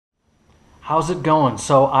How's it going?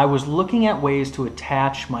 So I was looking at ways to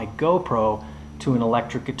attach my GoPro to an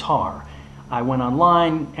electric guitar. I went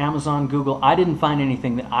online, Amazon, Google. I didn't find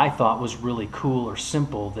anything that I thought was really cool or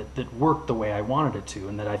simple that worked the way I wanted it to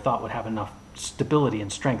and that I thought would have enough stability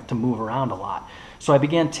and strength to move around a lot. So I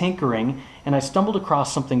began tinkering and I stumbled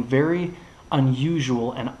across something very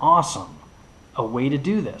unusual and awesome, a way to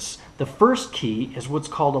do this. The first key is what's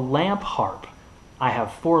called a lamp harp. I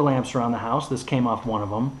have 4 lamps around the house. This came off one of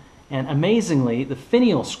them. And amazingly, the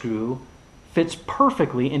finial screw fits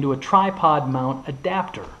perfectly into a tripod mount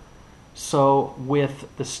adapter. So with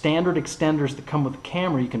the standard extenders that come with the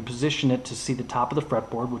camera, you can position it to see the top of the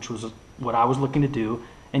fretboard, which was what I was looking to do,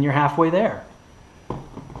 and you're halfway there.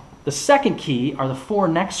 The second key are the 4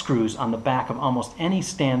 neck screws on the back of almost any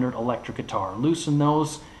standard electric guitar. Loosen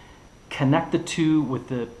those, connect the 2 with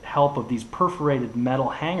the help of these perforated metal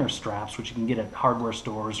hanger straps, which you can get at hardware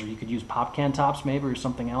stores, or you could use pop can tops maybe or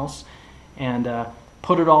something else, and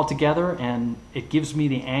put it all together, and it gives me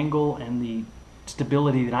the angle and the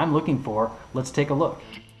stability that I'm looking for. Let's take a look.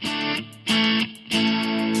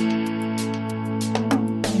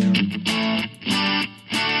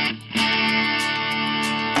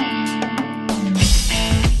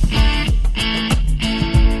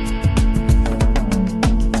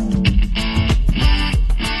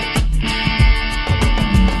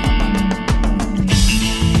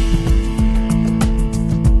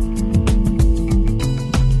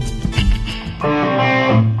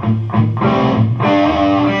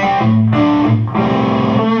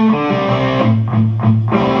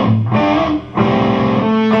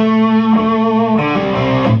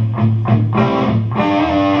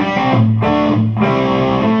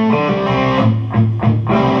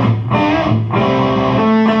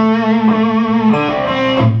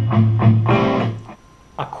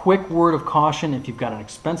 Quick word of caution: if you've got an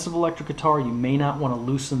expensive electric guitar, you may not want to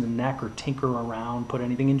loosen the neck or tinker around, put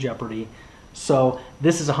anything in jeopardy. So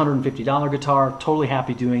this is a $150 guitar, totally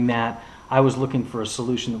happy doing that. I was looking for a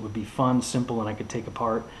solution that would be fun, simple, and I could take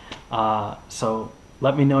apart. So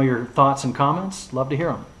let me know your thoughts and comments. Love to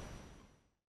hear them.